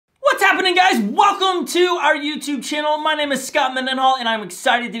happening, guys? Welcome to our YouTube channel. My name is Scott Mendenhall and I'm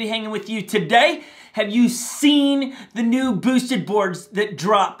excited to be hanging with you today. Have you seen the new boosted boards that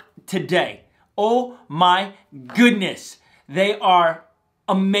dropped today? Oh my goodness. They are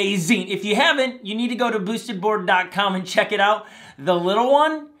amazing. If you haven't, you need to go to boostedboard.com and check it out. The little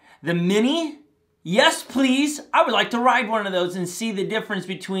one, the mini, yes please. I would like to ride one of those and see the difference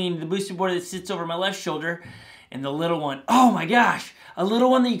between the boosted board that sits over my left shoulder and the little one. Oh my gosh. A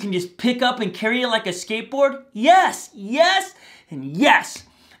little one that you can just pick up and carry it like a skateboard? Yes, yes, and yes.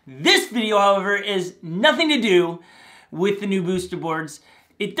 This video, however, is nothing to do with the new booster boards.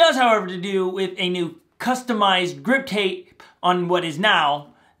 It does, however, to do with a new customized grip tape on what is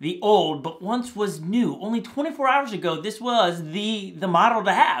now the old, but once was new. Only 24 hours ago, this was the model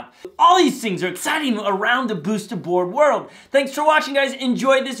to have. All these things are exciting around the booster board world. Thanks for watching, guys.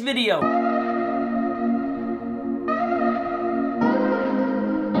 Enjoy this video.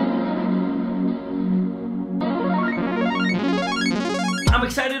 I'm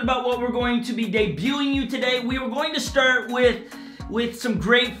excited about what we're going to be debuting you today. We were going to start with some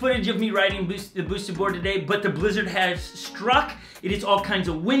great footage of me riding the boosted board today, but the blizzard has struck. It is all kinds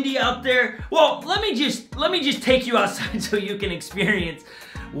of windy out there. Well, let me just take you outside so you can experience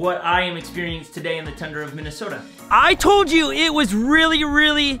what I am experiencing today in the tundra of Minnesota. I told you it was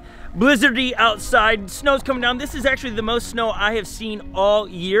really blizzardy outside. Snow's coming down. This is actually the most snow I have seen all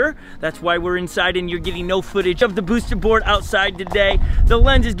year. That's why we're inside and you're getting no footage of the boosted board outside today. The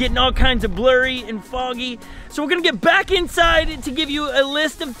lens is getting all kinds of blurry and foggy. So we're gonna get back inside to give you a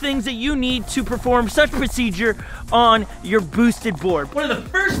list of things that you need to perform such procedure on your boosted board. One of the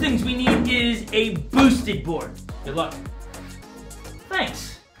first things we need is a boosted board. Good luck.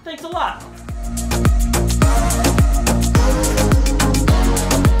 Thanks. Thanks a lot.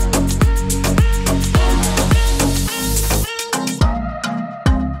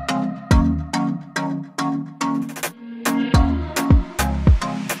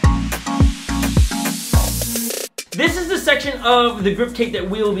 This is the section of the grip tape that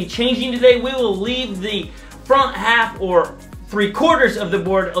we will be changing today. We will leave the front half or 3/4 of the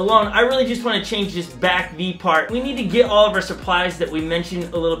board alone. I really just want to change this back V part. We need to get all of our supplies that we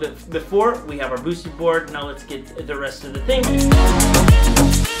mentioned a little bit before. We have our boosted board. Now let's get the rest of the things.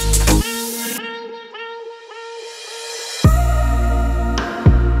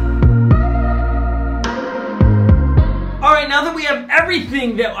 Alright, now that we have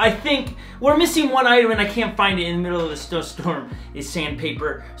everything that I think, we're missing one item and I can't find it in the middle of the snowstorm, is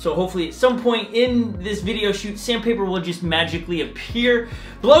sandpaper. So hopefully at some point in this video shoot, sandpaper will just magically appear.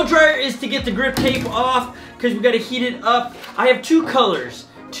 Blow dryer is to get the grip tape off because we got to heat it up. I have two colors,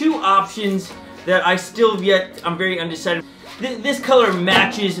 two options that I'm very undecided. This color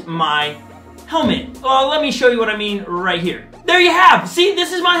matches my helmet. Oh, let me show you what I mean right here. There you have. See,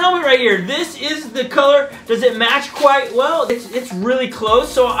 this is my helmet right here. This is the color. Does it match quite well? It's really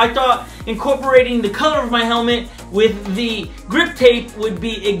close. So I thought incorporating the color of my helmet with the grip tape would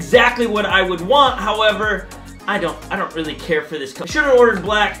be exactly what I would want. However, I don't really care for this color. Should have ordered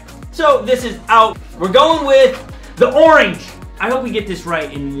black. So this is out. We're going with the orange. I hope we get this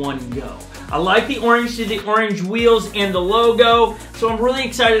right in one go. I like the orange to the orange wheels and the logo. So I'm really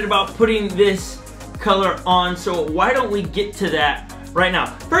excited about putting this color on, so why don't we get to that right now.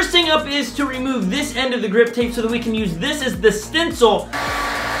 First thing up is to remove this end of the grip tape so that we can use this as the stencil.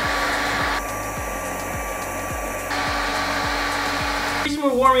 The reason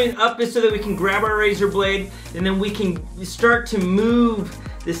we're warming it up is so that we can grab our razor blade and then we can start to move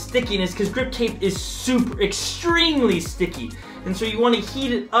the stickiness, because grip tape is extremely sticky. And so you want to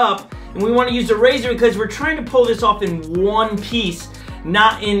heat it up, and we want to use a razor because we're trying to pull this off in one piece,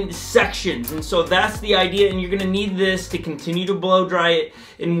 not in sections. And so that's the idea, and you're gonna need this to continue to blow dry it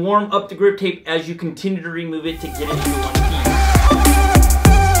and warm up the grip tape as you continue to remove it to get it into one piece.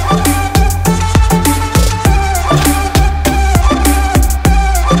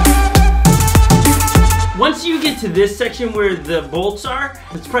 Once you get to this section where the bolts are,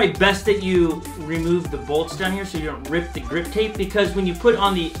 it's probably best that you remove the bolts down here so you don't rip the grip tape, because when you put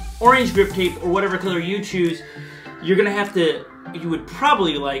on the orange grip tape or whatever color you choose, you're gonna have to, you would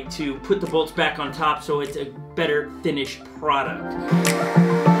probably like to put the bolts back on top so it's a better finished product.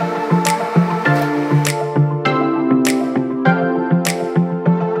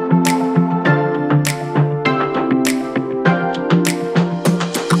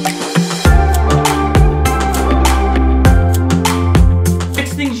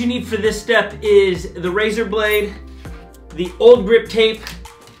 Next things you need for this step is the razor blade, the old grip tape.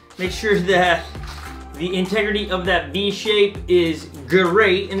 Make sure that the integrity of that V shape is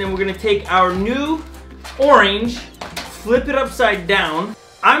great, and then we're gonna take our new orange, flip it upside down,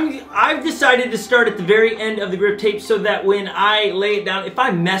 I've decided to start at the very end of the grip tape so that when I lay it down, if I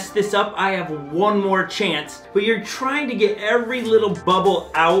mess this up, I have one more chance. But you're trying to get every little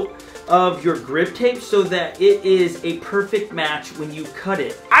bubble out of your grip tape so that it is a perfect match when you cut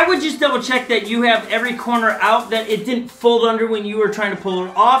it. I would just double check that you have every corner out, that it didn't fold under when you were trying to pull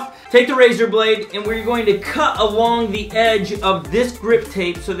it off. Take the razor blade and we're going to cut along the edge of this grip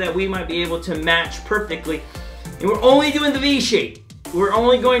tape so that we might be able to match perfectly. And we're only doing the V shape. We're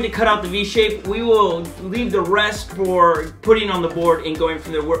only going to cut out the V shape. We will leave the rest for putting on the board and going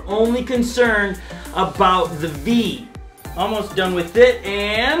from there. We're only concerned about the V. Almost done with it,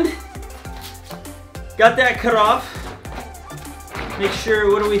 and got that cut off. Make sure,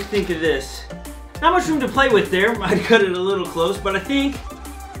 what do we think of this? Not much room to play with there. I'd cut it a little close, but I think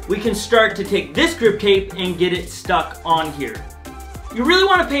we can start to take this grip tape and get it stuck on here. You really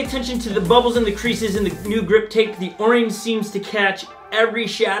want to pay attention to the bubbles and the creases in the new grip tape. The orange seems to catch every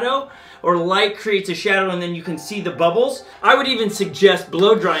shadow, or light creates a shadow and then you can see the bubbles. I would even suggest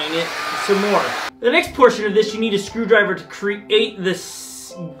blow drying it some more. The next portion of this, you need a screwdriver to create the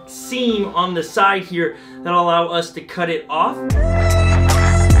seam on the side here that'll allow us to cut it off.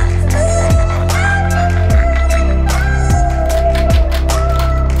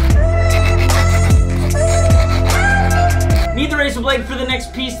 Need the razor blade for the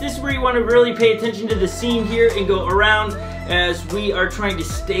next piece. This is where you want to really pay attention to the seam here and go around as we are trying to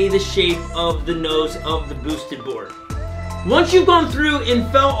stay the shape of the nose of the boosted board. Once you've gone through and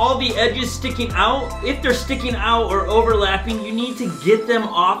felt all the edges sticking out, if they're sticking out or overlapping, you need to get them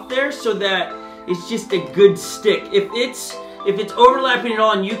off there so that it's just a good stick. If it's overlapping at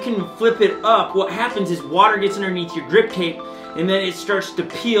all and you can flip it up, what happens is water gets underneath your grip tape and then it starts to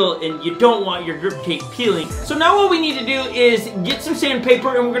peel, and you don't want your grip tape peeling. So now what we need to do is get some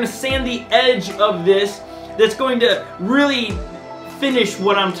sandpaper, and we're going to sand the edge of this. That's going to really finish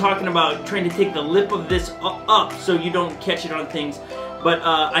what I'm talking about, trying to take the lip of this up so you don't catch it on things. But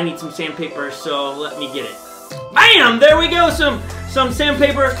I need some sandpaper, so let me get it. Bam! There we go, some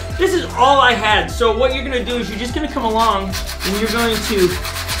sandpaper. This is all I had. So what you're going to do is you're just going to come along and you're going to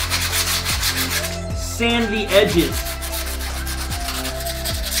sand the edges.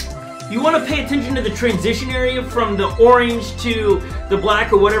 You want to pay attention to the transition area from the orange to the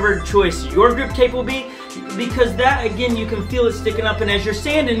black or whatever choice your grip tape will be, because that, again, you can feel it sticking up, and as you're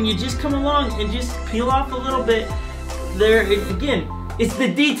sanding, you just come along and just peel off a little bit. There, again, it's the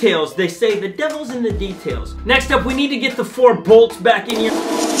details. They say the devil's in the details. Next up, we need to get the 4 bolts back in here.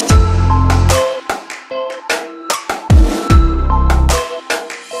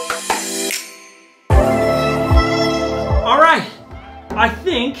 All right, I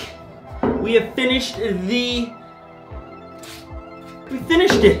think we have finished we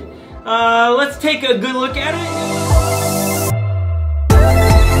finished it. Let's take a good look at it.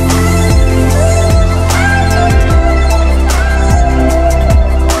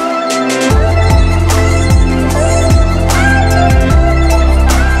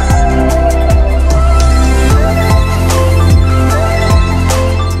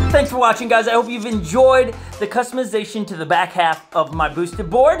 Thanks for watching, guys. I hope you've enjoyed the customization to the back half of my boosted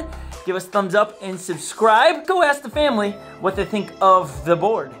board. Give us a thumbs up and subscribe. Go ask the family what they think of the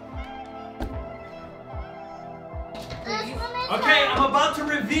board. Okay, I'm about to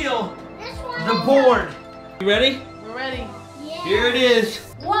reveal the board. You ready? We're ready. Yeah. Here it is.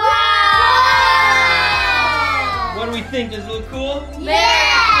 Wow! What do we think? Does it look cool?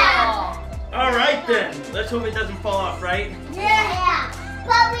 Yeah! All right then. Let's hope it doesn't fall off, right? Yeah!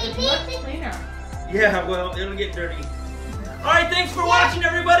 But we need to cleaner. Yeah, well, it'll get dirty. All right, thanks for watching,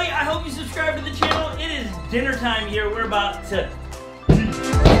 everybody. I hope you subscribe to the channel. It is dinner time here. We're about to